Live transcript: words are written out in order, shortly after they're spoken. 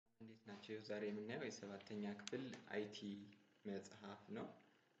ናቸው ዛሬ የምናየው የሰባተኛ ክፍል IT መጽሐፍ ነው።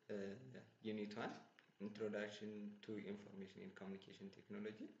 ዩኒት 1 Introduction to Information and Communication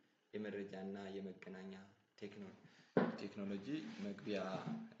Technology የመረጃና የመገናኛ ቴክኖሎጂ መግቢያ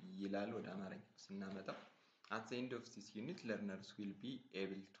ይላል። ወደ አማርኛ ስናመጣው at the end of this unit learners will be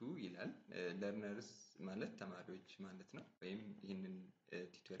able to ይላል። learners ማለት ተማሪዎች ማለት ነው። ወይም ይህንን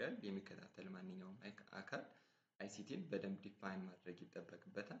ቱቶሪያል የሚከታተል ማንኛውም አካል ICTን በደንብ ዲፋይን ማድረግ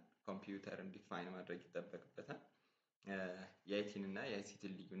ይጠበቅበታል። ኮምፒውተርን ዲፋይን ማድረግ ይጠበቅበታል። የአይቲን እና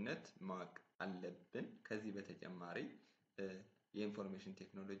የአይሲቲን ልዩነት ማወቅ አለብን። ከዚህ በተጨማሪ የኢንፎርሜሽን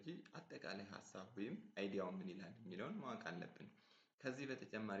ቴክኖሎጂ አጠቃላይ ሐሳብ ወይም አይዲያው ምን ይላል የሚለውን ማወቅ አለብን። ከዚህ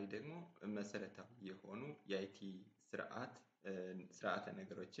በተጨማሪ ደግሞ መሰረታዊ የሆኑ የአይቲ ስርዓተ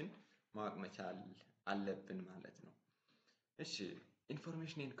ነገሮችን ማወቅ መቻል አለብን ማለት ነው። እሺ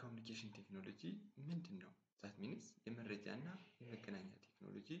ኢንፎርሜሽን ኤንድ ኮሚኒኬሽን ቴክኖሎጂ ምንድነው? that means የመረጃና የመገናኛ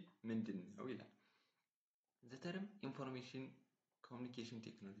ቴክኖሎጂ ምንድነው ይላል። The term information communication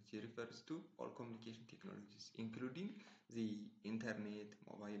technology refers to all communication technologies including the internet,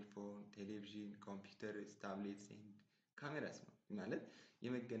 mobile phone, television, computers, tablets and cameras ነው ማለት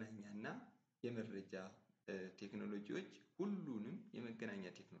የመገናኛና የመረጃ ቴክኖሎጂዎች ሁሉንም የመገናኛ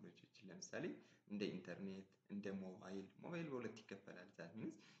ቴክኖሎጂዎች ለምሳሌ እንደ ኢንተርኔት እንደ ሞባይል በሁለት ይከፈላል። that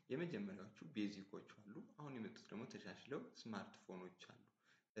means የመጀመሪያዎቹ ቤዚኮች አሉ። አሁን የመጡት ደግሞ ተሻሽለው ስማርትፎኖች አሉ።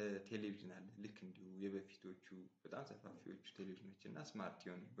 ቴሌቪዥን አለ። ልክ እንዲሁ የበፊቶቹ በጣም ሰፋፊዎቹ ቴሌቪዥኖች እና ስማርት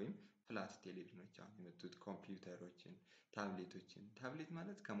የሆኑ ወይም ፍላት ቴሌቪዥኖች አሁን የመጡት ኮምፒውተሮችን፣ ታብሌት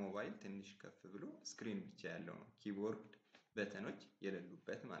ማለት ከሞባይል ትንሽ ከፍ ብሎ ስክሪን ብቻ ያለው ነው። ኪቦርድ በተኖች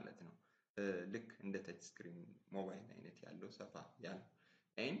የሌሉበት ማለት ነው። ልክ እንደ ተች ስክሪን ሞባይል አይነት ያለው ሰፋ ያለው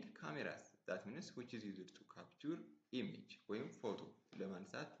and cameras that means which is used to capture image ወይም ፎቶ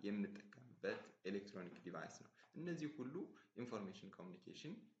ለማንሳት የምንጠቀምበት ኤሌክትሮኒክ ዲቫይስ ነው። እነዚህ ሁሉ ኢንፎርሜሽን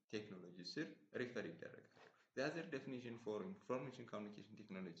ኮሚኒኬሽን ቴክኖሎጂ ስር ሪፈር ይደረጋሉ። The other definition for information communication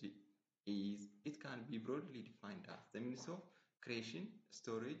technology is it can be broadly defined as the means of creation,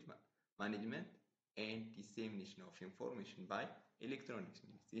 storage, management and dissemination of information by electronics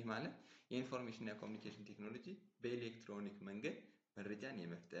means ይህ ማለት የኢንፎርሜሽን እና ኮሚኒኬሽን ቴክኖሎጂ በኤሌክትሮኒክ መንገድ መረጃን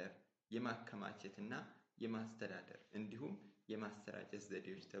የመፍጠር የማከማቸትና የማስተዳደር እንዲሁም የማሰራጨት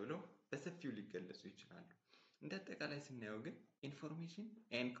ዘዴዎች ተብለው በሰፊው ሊገለጹ ይችላሉ። እንደ አጠቃላይ ስናየው ግን ኢንፎርሜሽን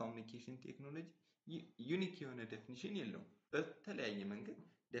ኤንድ ኮሚኒኬሽን ቴክኖሎጂ ዩኒክ የሆነ ዴፊኒሽን የለውም። በተለያየ መንገድ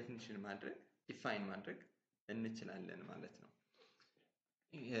ዴፊኒሽን ማድረግ ዲፋይን ማድረግ እንችላለን ማለት ነው።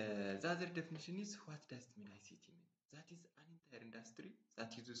 The other definition is what does mean ICT mean? That is an entire industry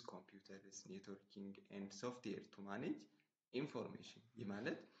that uses computers, networking and software to manage information. ይህ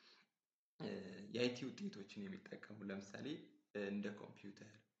ማለት የአይቲ ውጤቶችን የሚጠቀሙ ለምሳሌ እንደ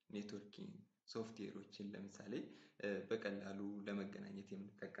ኮምፒውተር፣ ኔትወርኪንግ ሶፍትዌሮችን ለምሳሌ በቀላሉ ለመገናኘት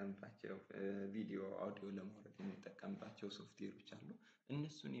የምንጠቀምባቸው ቪዲዮ፣ አውዲዮ ለማውረድ የምንጠቀምባቸው ሶፍትዌሮች አሉ።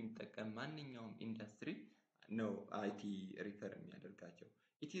 እነሱን የሚጠቀም ማንኛውም ኢንዱስትሪ ነው IT ሪፈር የሚያደርጋቸው።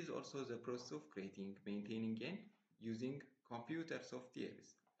 It is also the process of creating, maintaining and using computer softwares,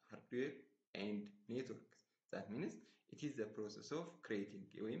 hardware and networks. That means it is the process of creating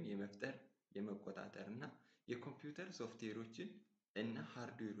ወይም የመፍጠር የመቆጣጠር እና የኮምፒውተር ሶፍትዌሮችን እና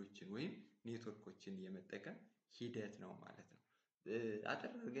ሃርድዌሮችን ወይም ኔትወርኮችን የመጠቀም ሂደት ነው ማለት ነው።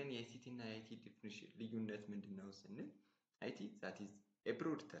 አጠራርገን የአይሲቲ እና የአይቲ ዲፊኒሽን ልዩነት ምንድነው ስንል IT that is a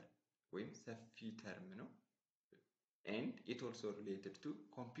broad term ወይም ሰፊ ተርም ነው and it also related to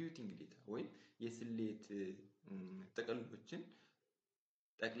computing data ወይም የስሌት ጥቅሎችን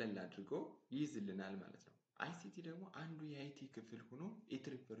ጠቅለል አድርጎ ይይዝልናል ማለት ነው። ICT ደግሞ አንዱ የአይቲ ክፍል ሆኖ it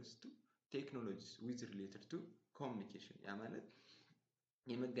refers to technologies with related to communication ያ ማለት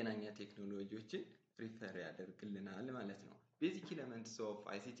የመገናኛ ቴክኖሎጂዎችን ሪፈር ያደርግልናል ማለት ነው። Basic elements of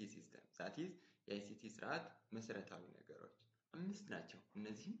ICT system that is የአይሲቲ ስርዓት መሰረታዊ ነገሮች 5 ናቸው።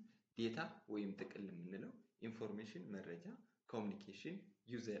 እነዚህም ዴታ ወይም ጥቅል የምንለው ኢንፎርሜሽን መረጃ፣ ኮሚኒኬሽን፣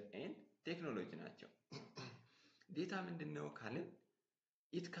 ዩዘር ኤንድ ቴክኖሎጂ ናቸው። ዴታ ምንድነው ካልን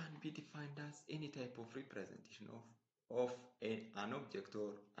it can be defined as any type of representation of an object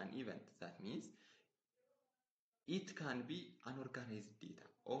or an event. That means it can be unorganized data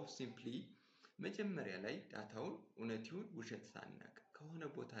or simply መጀመሪያ ላይ ዳታውን እውነቱን ውሸት ሳናቅ ከሆነ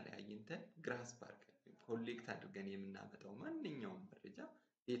ቦታ ላይ አግኝተን ግራስፕ አድርገን ኮሌክት አድርገን የምናመጣው ማንኛውም መረጃ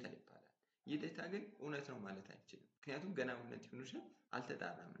ዴታ ይባላል። ይህ ዴታ ግን እውነት ነው ማለት አይችልም። ምክንያቱም ገና እውነት ይሁን ውሸት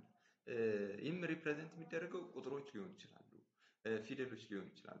አልተጣራም። ይህም ሪፕሬዘንት የሚደረገው ቁጥሮች ሊሆኑ ይችላሉ፣ ፊደሎች ሊሆኑ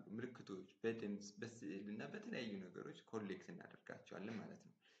ይችላሉ፣ ምልክቶች፣ በድምጽ፣ በስዕል እና በተለያዩ ነገሮች ኮሌክት እናደርጋቸዋለን ማለት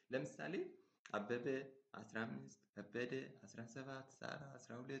ነው። ለምሳሌ አበበ 15፣ ከበደ 17፣ ሳራ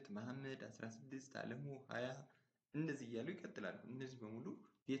 12፣ መሐመድ 16፣ አለሙ 20 እንደዚህ እያሉ ይቀጥላሉ። እነዚህ በሙሉ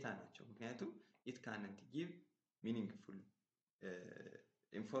ዴታ ናቸው። ምክንያቱም it can't give meaningful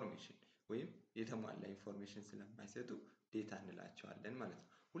ኢንፎርሜሽን ወይም የተሟላ ኢንፎርሜሽን ስለማይሰጡ ዴታ እንላቸዋለን ማለት ነው።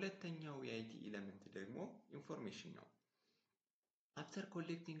 ሁለተኛው የአይቲ ኤሌመንት ደግሞ ኢንፎርሜሽን ነው። After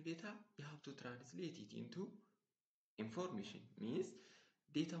collecting data, you have to translate it into information. Means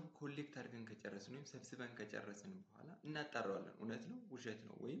ዴታው ኮሌክት አድርገን ከጨረስን ወይም ሰብስበን ከጨረስን በኋላ እናጣራዋለን። እውነት ነው ውሸት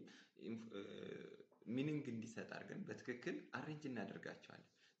ነው ወይም ሚኒንግ እንዲሰጥ አድርገን በትክክል አሬንጅ እናደርጋቸዋለን።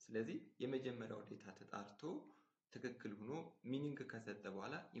 ስለዚህ የመጀመሪያው ዴታ ተጣርቶ ትክክል ሆኖ ሚኒንግ ከሰጠ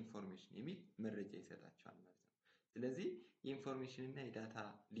በኋላ ኢንፎርሜሽን የሚል መረጃ ይሰጣቸዋል ማለት ነው። ስለዚህ የኢንፎርሜሽን እና የዳታ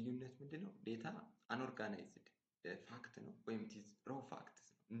ልዩነት ምንድነው? ዴታ አንኦርጋናይዝድ ፋክት ነው ወይም ኢት ኢዝ ሮ ፋክትስ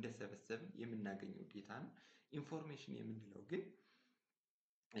ነው፣ እንደሰበሰብን የምናገኘው ዴታ ነው። ኢንፎርሜሽን የምንለው ግን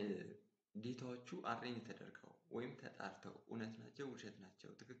ዴታዎቹ አሬንጅ ተደርገው ወይም ተጣርተው እውነት ናቸው ውሸት ናቸው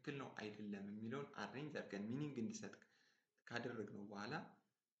ትክክል ነው አይደለም የሚለውን አሬንጅ አድርገን ሚኒንግ እንዲሰጥ ካደረግነው በኋላ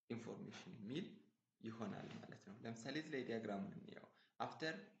ኢንፎርሜሽን የሚል ይሆናል ማለት ነው። ለምሳሌ እዚህ ላይ ዲያግራሙን እንየው።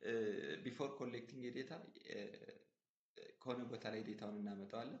 አፍተር ቢፎር ኮሌክቲንግ የዴታ ከሆነ ቦታ ላይ ዴታውን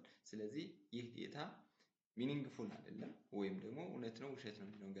እናመጣዋለን። ስለዚህ ይህ ዴታ ሚኒንግፉል አይደለም ወይም ደግሞ እውነት ነው ውሸት ነው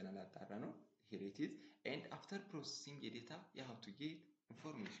የሚለውን ገና ላጣራ ነው። here it is and after processing የዴታ you have to get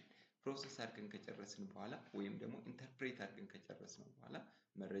information ፕሮሰስ አድርገን ከጨረስን በኋላ ወይም ደግሞ ኢንተርፕሬት አድርገን ከጨረስን በኋላ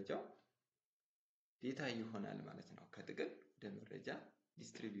መረጃው ዴታ ይሆናል ማለት ነው። ከጥቅል ወደ መረጃ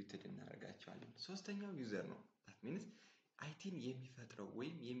ዲስትሪቢዩትድ እናደርጋቸዋለን። ሶስተኛው ዩዘር ነው። that means አይቲን የሚፈጥረው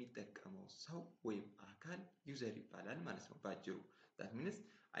ወይም የሚጠቀመው ሰው ወይም አካል ዩዘር ይባላል ማለት ነው ባጭሩ። that means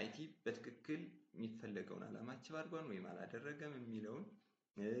አይቲ በትክክል የሚፈለገውን ዓላማ አቺቭ አድርጓል ወይም አላደረገም የሚለውን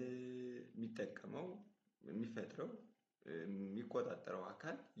የሚጠቀመው የሚፈጥረው የሚቆጣጠረው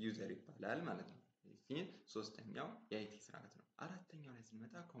አካል ዩዘር ይባላል ማለት ነው። ይህ ሶስተኛው የአይቲ ስርዓት ነው። አራተኛው ላይ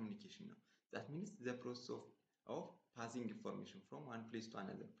ስንመጣ ኮሚኒኬሽን ነው። that means the process of passing information from one place to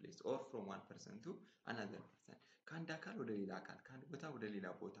another place or from one person to another person ከአንድ አካል ወደ ሌላ አካል ከአንድ ቦታ ወደ ሌላ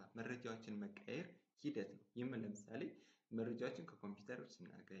ቦታ መረጃዎችን መቀየር ሂደት ነው። ይህም ለምሳሌ መረጃዎችን ከኮምፒውተሮች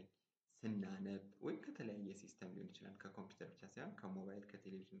ስናገኝ ስናነብ ወይም ከተለያየ ሲስተም ሊሆን ይችላል። ከኮምፒውተር ብቻ ሳይሆን ከሞባይል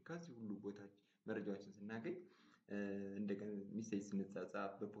ከቴሌቪዥን ከዚህ ሁሉ ቦታ መረጃዎችን ስናገኝ እንደገና ሚሴጅ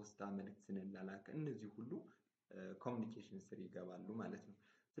ስንጻጻፍ በፖስታ መልእክት ስንላላክ እነዚህ ሁሉ ኮሚኒኬሽን ስር ይገባሉ ማለት ነው።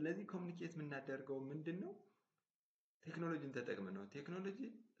 ስለዚህ ኮሚኒኬት የምናደርገው ምንድነው? ቴክኖሎጂን ተጠቅመን ነው። ቴክኖሎጂ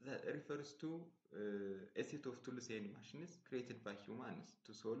refers to a set of tools and machines created by humans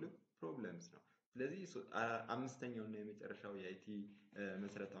to solve problems ነው። ስለዚህ አምስተኛው እና የመጨረሻው የአይቲ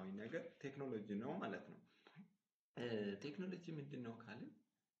መሰረታዊ ነገር ቴክኖሎጂ ነው ማለት ነው። ቴክኖሎጂ ምንድነው ካልን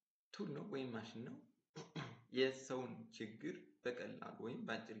ቱል ነው ወይም ማሽን ነው። የሰውን ችግር በቀላሉ ወይም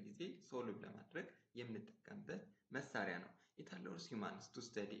በአጭር ጊዜ ሶልቭ ለማድረግ የምንጠቀምበት መሳሪያ ነው። it allows humans to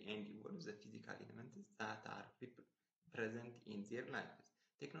study and evolve the physical elements that are present in their lives.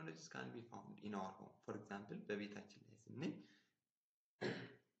 Technologies can be found in our home. For example,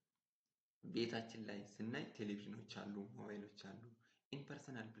 ቤታችን ላይ ስናይ ቴሌቪዥኖች አሉ፣ ሞባይሎች አሉ። in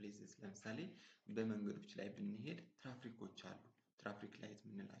personal places ለምሳሌ በመንገዶች ላይ ብንሄድ ትራፊኮች አሉ፣ ትራፊክ ላይት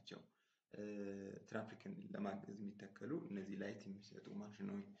የምንላቸው ትራፊክን ለማገዝ የሚተከሉ እነዚህ ላይት የሚሰጡ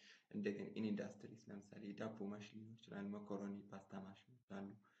ማሽኖች። እንደገና ኢንዳስትሪስ ለምሳሌ ዳቦ ማሽን ሊሆን ይችላል፣ መኮሮኒ ፓስታ ማሽኖች አሉ።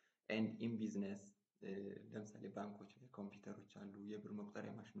 and in business ለምሳሌ ባንኮች ላይ ኮምፒውተሮች አሉ፣ የብር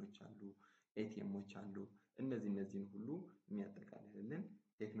መቁጠሪያ ማሽኖች አሉ፣ ኤቲኤሞች አሉ። እነዚህን ሁሉ የሚያጠቃልልን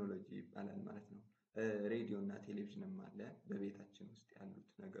ቴክኖሎጂ ይባላል ማለት ነው። ሬዲዮ እና ቴሌቪዥንም አለ በቤታችን ውስጥ ያሉት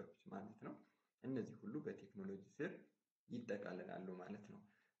ነገሮች ማለት ነው። እነዚህ ሁሉ በቴክኖሎጂ ስር ይጠቃልላሉ ማለት ነው።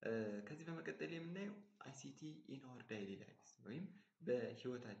 ከዚህ በመቀጠል የምናየው አይሲቲ ኢን አወር ዳይሊ ላይፍስ ወይም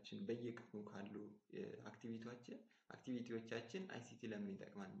በህይወታችን በየቀኑ ካሉ አክቲቪቲዎቻችን አይሲቲ ለምን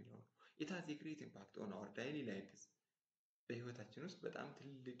ይጠቅማል የሚለው ነው። it has a great impact on our daily lives በህይወታችን ውስጥ በጣም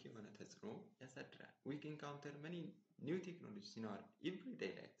ትልቅ የሆነ ተጽዕኖ ያሳድራል። we encounter many new technologies in our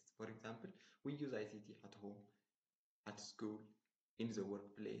everyday lives. For example, we use ICT at home, at school, in the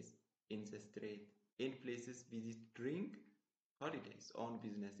workplace, in the street, in places visit during holidays, on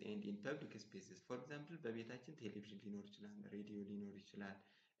business and in public spaces. For example, በቤታችን ቴሌቪዥን ሊኖር ይችላል፣ ሬዲዮ ሊኖር ይችላል።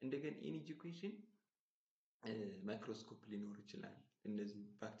 እንደገና in education ማይክሮስኮፕ ሊኖር ይችላል። እነዚህ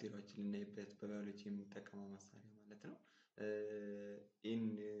ባክቴሪያዎችን ልናይበት በባዮሎጂ የምንጠቀመው መሳሪያ ማለት ነው። in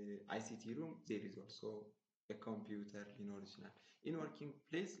ICT room there is also a computer ሊኖር ይችላል። in working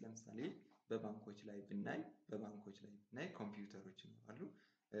place ለምሳሌ በባንኮች ላይ ብናይ ኮምፒውተሮች ይኖራሉ።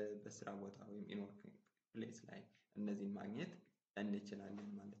 በስራ ቦታ ወይም in working place ላይ እነዚህን ማግኘት እንችላለን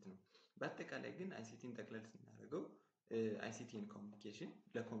ማለት ነው። በአጠቃላይ ግን አይሲቲን ጠቅለል ስናደርገው አይሲቲን ኮሚኒኬሽን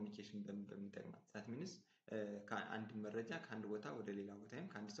ለኮሚኒኬሽን በሚጠቅማት that means ከአንድ መረጃ ከአንድ ቦታ ወደ ሌላ ቦታ ወይም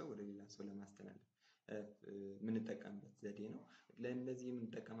ከአንድ ሰው ወደ ሌላ ሰው ለማስተላለፍ የምንጠቀምበት ዘዴ ነው። ለእነዚህ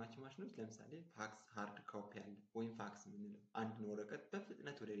የምንጠቀማቸው ማሽኖች ለምሳሌ ፋክስ ሃርድ ኮፒ አለ ወይም ፋክስ የምንለው አንድን ወረቀት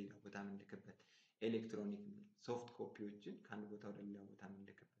በፍጥነት ወደ ሌላ ቦታ የምንልክበት፣ ኤሌክትሮኒክ ሶፍት ኮፒዎችን ከአንድ ቦታ ወደ ሌላ ቦታ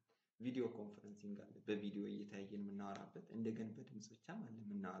የምንልክበት፣ ቪዲዮ ኮንፈረንሲንግ አለ በቪዲዮ እየተያየን የምናወራበት፣ እንደገና በድምጽ ብቻም አለ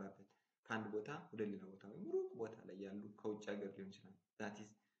የምናወራበት ከአንድ ቦታ ወደ ሌላ ቦታ ወይም ሩቅ ቦታ ላይ ያሉ ከውጭ ሀገር ሊሆን ይችላል። ዛት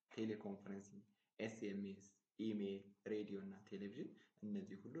ኢዝ ቴሌኮንፈረንሲንግ፣ ኤስኤምኤስ፣ ኢሜል፣ ሬዲዮ እና ቴሌቪዥን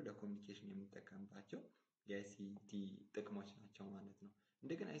እነዚህ ሁሉ ለኮሚኒኬሽን የምንጠቀምባቸው የአይሲቲ ጥቅሞች ናቸው ማለት ነው።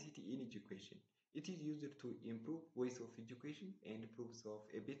 እንደገና አይሲቲ ኢን ኤጁኬሽን it is used to improve ways of education and proofs of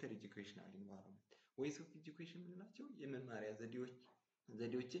a better educational environment. ways of education የምንላቸው የመማሪያ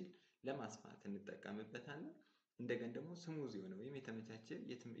ዘዴዎችን ለማስፋት እንጠቀምበታለን። እንደገና ደግሞ ስሙዝ የሆነ ወይም የተመቻቸ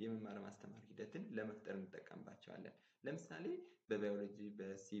የመማር ማስተማር ሂደትን ለመፍጠር እንጠቀምባቸዋለን። ለምሳሌ በባዮሎጂ፣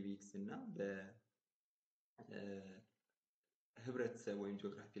 በሲቪክስ እና በህብረተሰብ ወይም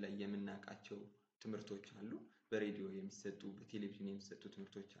ጂኦግራፊ ላይ የምናውቃቸው ትምህርቶች አሉ። በሬዲዮ የሚሰጡ በቴሌቪዥን የሚሰጡ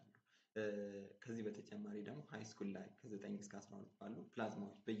ትምህርቶች አሉ። ከዚህ በተጨማሪ ደግሞ ሃይ ስኩል ላይ ከ9 እስከ 12 ባሉ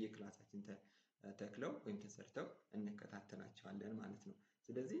ፕላዝማዎች በየክላሳችን ተክለው ወይም ተሰርተው እንከታተላቸዋለን ማለት ነው።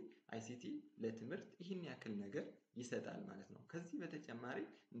 ስለዚህ አይሲቲ ለትምህርት ይህን ያክል ነገር ይሰጣል ማለት ነው። ከዚህ በተጨማሪ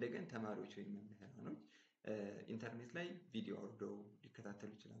እንደገና ተማሪዎች ወይም መምህራኖች ኢንተርኔት ላይ ቪዲዮ አውርደው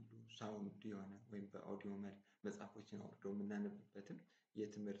ሊከታተሉ ይችላሉ። ሳውንድ የሆነ ወይም በአውዲዮ መልክ መጽሐፎችን አውርደው የምናነብበትም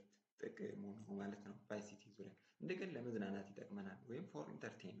የትምህርት ጥቅም ነው ማለት ነው በአይሲቲ ዙሪያ። እንደገና ለመዝናናት ይጠቅመናል ወይም ፎር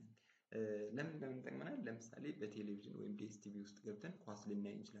ኢንተርቴይንመንት ለምን ይጠቅመናል? ለምሳሌ በቴሌቪዥን ወይም ዲኤስቲቪ ውስጥ ገብተን ኳስ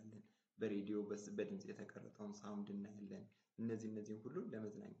ልናይ እንችላለን። በሬዲዮ በድምጽ የተቀረጸውን ሳውንድ እናያለን። እነዚህ ሁሉ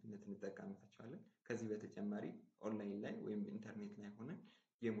ለመዝናኛነት እንጠቀምባቸዋለን። ከዚህ በተጨማሪ ኦንላይን ላይ ወይም ኢንተርኔት ላይ ሆነን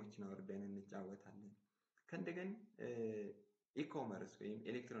ጌሞችን አውርደን እንጫወታለን። ከእንደገና ኢኮመርስ ወይም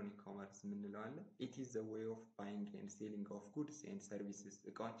ኤሌክትሮኒክ ኮመርስ የምንለው አለ። it is the way of buying and selling of goods and services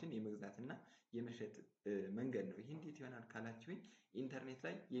እቃዎችን የመግዛትና የመሸጥ መንገድ ነው። ይህ እንዴት ይሆናል ካላችሁኝ ኢንተርኔት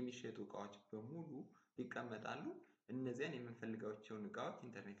ላይ የሚሸጡ እቃዎች በሙሉ ይቀመጣሉ። እነዚያን የምንፈልጋቸውን እቃዎች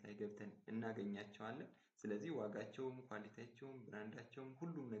ኢንተርኔት ላይ ገብተን እናገኛቸዋለን። ስለዚህ ዋጋቸውም፣ ኳሊቲያቸውም፣ ብራንዳቸውም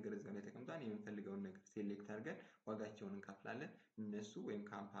ሁሉም ነገር እዛው ላይ ተቀምጧል። የምንፈልገውን ነገር ሴሌክት አድርገን ዋጋቸውን እንከፍላለን። እነሱ ወይም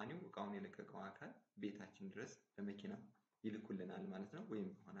ካምፓኒው እቃውን የለቀቀው አካል ቤታችን ድረስ በመኪና ይልኩልናል ማለት ነው፣ ወይም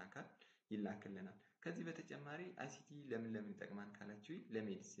በሆነ አካል ይላክልናል። ከዚህ በተጨማሪ አይሲቲ ለምን ይጠቅማል ካላችሁ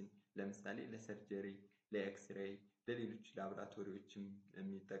ለሜዲሲን ለምሳሌ ለሰርጀሪ፣ ለኤክስሬይ፣ ለሌሎች ላብራቶሪዎችም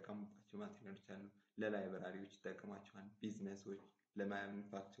የሚጠቀሙባቸው ማቴሪያሎች አሉ። ለላይብራሪዎች ይጠቀሟቸዋል። ቢዝነሶች፣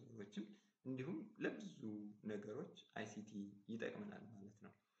 ለማኑፋክቸሮችም እንዲሁም ለብዙ ነገሮች አይሲቲ ይጠቅመናል ማለት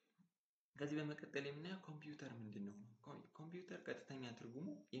ነው። ከዚህ በመቀጠል የምናየው ኮምፒውተር ምንድነው? ኮምፒውተር ቀጥተኛ ትርጉሙ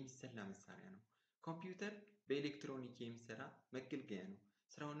የሚሰላ መሳሪያ ነው። ኮምፒውተር በኤሌክትሮኒክ የሚሰራ መገልገያ ነው።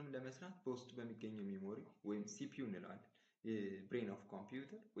 ስራውንም ለመስራት በውስጡ በሚገኘው ሜሞሪ ወይም ሲፒዩ እንለዋለን። ብሬን ኦፍ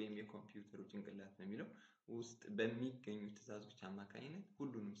ኮምፒውተር ወይም የኮምፒውተሩ ጭንቅላት በሚለው ውስጥ በሚገኙ ትዕዛዞች አማካኝነት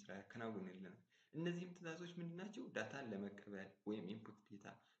ሁሉንም ስራ ያከናውንልናል። እነዚህም ትዕዛዞች ምንድናቸው? ዳታን ለመቀበል ወይም ኢንፑት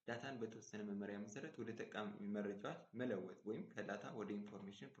ዳታን በተወሰነ መመሪያ መሰረት ወደ ጠቃሚ መረጃዎች መለወጥ ወይም ከዳታ ወደ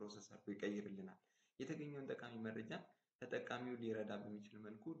ኢንፎርሜሽን ፕሮሰስ አድርጎ ይቀይርልናል። የተገኘውን ጠቃሚ መረጃ ተጠቃሚው ሊረዳ በሚችል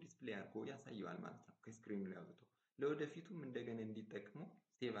መልኩ ዲስፕሌይ አድርጎ ያሳየዋል ማለት ነው። ከስክሪኑ ላይ አውጥቶ ለወደፊቱም እንደገና እንዲጠቅሙ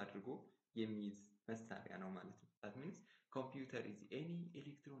ሴቭ አድርጎ የሚይዝ መሳሪያ ነው ማለት ነው። that means computer is any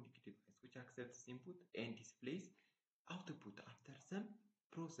electronic device which accepts input and displays output after some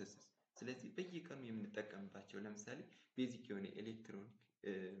processes። ስለዚህ በየቀኑ የምንጠቀምባቸው ለምሳሌ ቤዚክ የሆነ ኤሌክትሮኒክ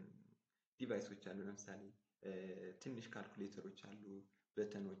ዲቫይሶች አሉ። ለምሳሌ ትንሽ ካልኩሌተሮች አሉ፣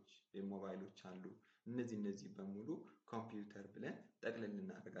 በተኖች፣ ሞባይሎች አሉ። እነዚህ በሙሉ ኮምፒውተር ብለን ጠቅልል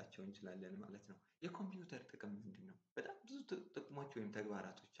ልናደርጋቸው እንችላለን ማለት ነው። የኮምፒውተር ጥቅም ምንድነው? በጣም ብዙ ጥቅሞች ወይም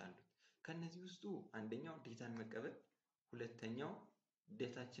ተግባራቶች አሉት። ከነዚህ ውስጡ አንደኛው ዴታን መቀበል፣ ሁለተኛው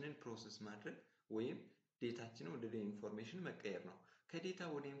ዴታችንን ፕሮሰስ ማድረግ ወይም ዴታችንን ወደ ኢንፎርሜሽን መቀየር ነው። ከዴታ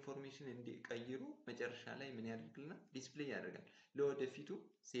ወደ ኢንፎርሜሽን እንዲቀይሩ መጨረሻ ላይ ምን ያደርግልናል? ዲስፕሌይ ያደርጋል። ለወደፊቱ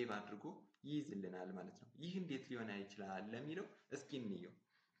ሴቭ አድርጎ ይይዝልናል ማለት ነው። ይህ እንዴት ሊሆን ይችላል ለሚለው እስኪ እንየው።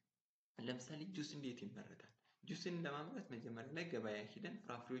 ለምሳሌ ጁስ እንዴት ይመረታል? ጁስን ለማምረት መጀመሪያ ላይ ገበያ ሄደን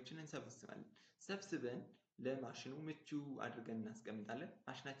ፍራፍሬዎችን እንሰበስባለን። ሰብስበን ለማሽኑ ምቹ አድርገን እናስቀምጣለን።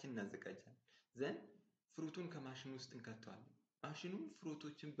 ማሽናችንን እናዘጋጃለን። ዘን ፍሩቱን ከማሽኑ ውስጥ እንከተዋለን። ማሽኑ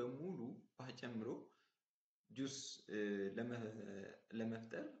ፍሩቶችን በሙሉ ውሃ ጨምሮ ጁስ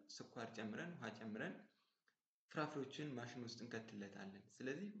ለመፍጠር ስኳር ጨምረን ውሃ ጨምረን ፍራፍሬዎችን ማሽን ውስጥ እንከትለታለን።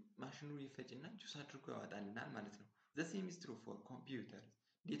 ስለዚህ ማሽኑ ይፈጭና ጁስ አድርጎ ያወጣልናል ማለት ነው። the same is true for computer።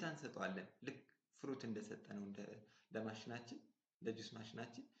 ዴታ እንሰጠዋለን ልክ ፍሩት እንደሰጠነው ለማሽናችን ለጁስ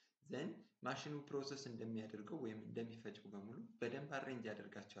ማሽናችን ዘን ማሽኑ ፕሮሰስ እንደሚያደርገው ወይም እንደሚፈጨው በሙሉ በደንብ አሬንጅ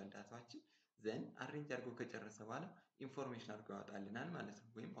ያደርጋቸዋል ዳታዎችን። ዘን አሬንጅ አድርጎ ከጨረሰ በኋላ ኢንፎርሜሽን አድርጎ ያወጣልናል ማለት ነው።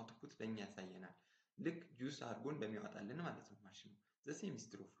 ወይም አውትፑት ለኛ ያሳየናል። ልክ ጁስ አድርጎ እንደሚያወጣልን ማለት ነው ማሽኑ። the same is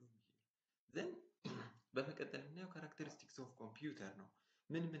true from here. then በመቀጠል የምናየው ካራክተሪስቲክስ ኦፍ ኮምፒውተር ነው።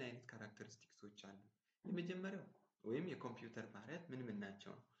 ምን ምን አይነት ካራክተሪስቲክሶች አሉ? የመጀመሪያው ወይም የኮምፒውተር ባህሪያት ምን ምን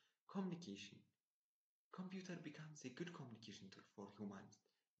ናቸው? ኮሚኒኬሽን ኮምፒውተር becomes a good communication tool for humans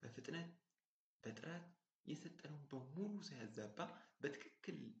በፍጥነት በጥራት የሰጠነውን በሙሉ ሳያዛባ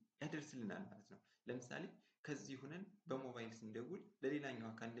በትክክል ያደርስልናል ማለት ነው። ለምሳሌ ከዚህ ሆነን በሞባይል ስንደውል ለሌላኛው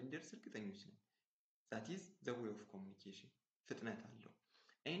አካል እንደሚደርስ እርግጠኞች ነን። that is the way of communication ፍጥነት አለው።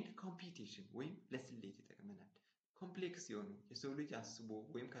 and computation ወይም ለስሌት ይጠቅመናል። ኮምፕሌክስ የሆኑ የሰው ልጅ አስቦ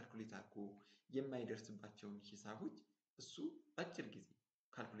ወይም ካልኩሌት አድርጎ የማይደርስባቸውን ሂሳቦች እሱ አጭር ጊዜ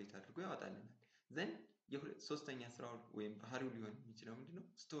ካልኩሌት አድርጎ ያወጣልናል። ዘንድ ሶስተኛ ስራው ወይም ባህሪው ሊሆን የሚችለው ምንድነው?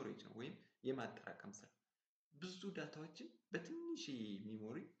 ስቶሬጅ ነው ወይም የማጠራቀም ስራ። ብዙ ዳታዎችን በትንሽ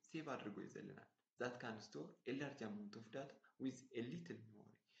ሜሞሪ ሴቭ አድርጎ ይዘልናል። that can store a large amount of data with a little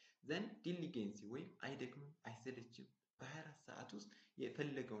memory. then diligence ወይም አይደክምም አይሰለችም በ24 ሰዓት ውስጥ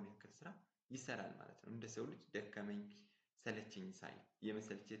የፈለገውን ያክል ስራ ይሰራል ማለት ነው። እንደ ሰው ልጅ ደከመኝ ሰለቸኝ ሳይል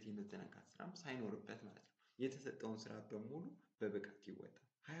የመሰልቸት የመዘናጋት ስራም ሳይኖርበት ማለት ነው። የተሰጠውን ስራ በሙሉ በብቃት ይወጣል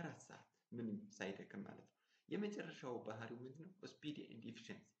 24 ሰዓት ምንም ሳይደክም ማለት ነው። የመጨረሻው ባህሪው ምንድነው? ስፒድ ኤንድ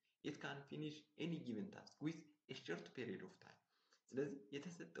ኤፊሽንሲ it can finish any given task with a short period of time. ስለዚህ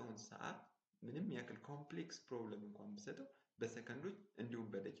የተሰጠውን ሰዓት ምንም ያክል ኮምፕሌክስ ፕሮብለም እንኳን ቢሰጠው በሰከንዶች እንዲሁም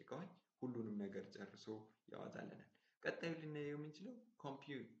በደቂቃዎች ሁሉንም ነገር ጨርሶ ያወጣልናል። ቀጣዩ ልናየው የምንችለው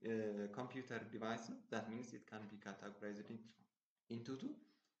ኮምፒውተር ዲቫይስ ነው። that means it can be categorized into two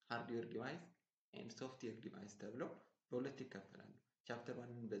hardware device and software device ተብለው በሁለት ይከፈላሉ። ቻፕተር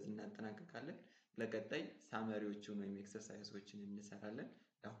 1ን በዚህ እናጠናቀቃለን። ለቀጣይ ሳመሪዎችን ወይም ኤክሰርሳይሶችን እንሰራለን።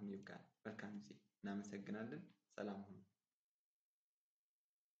 ለአሁኑ ይብቃል። መልካም ጊዜ። እናመሰግናለን። ሰላም ሁኑ።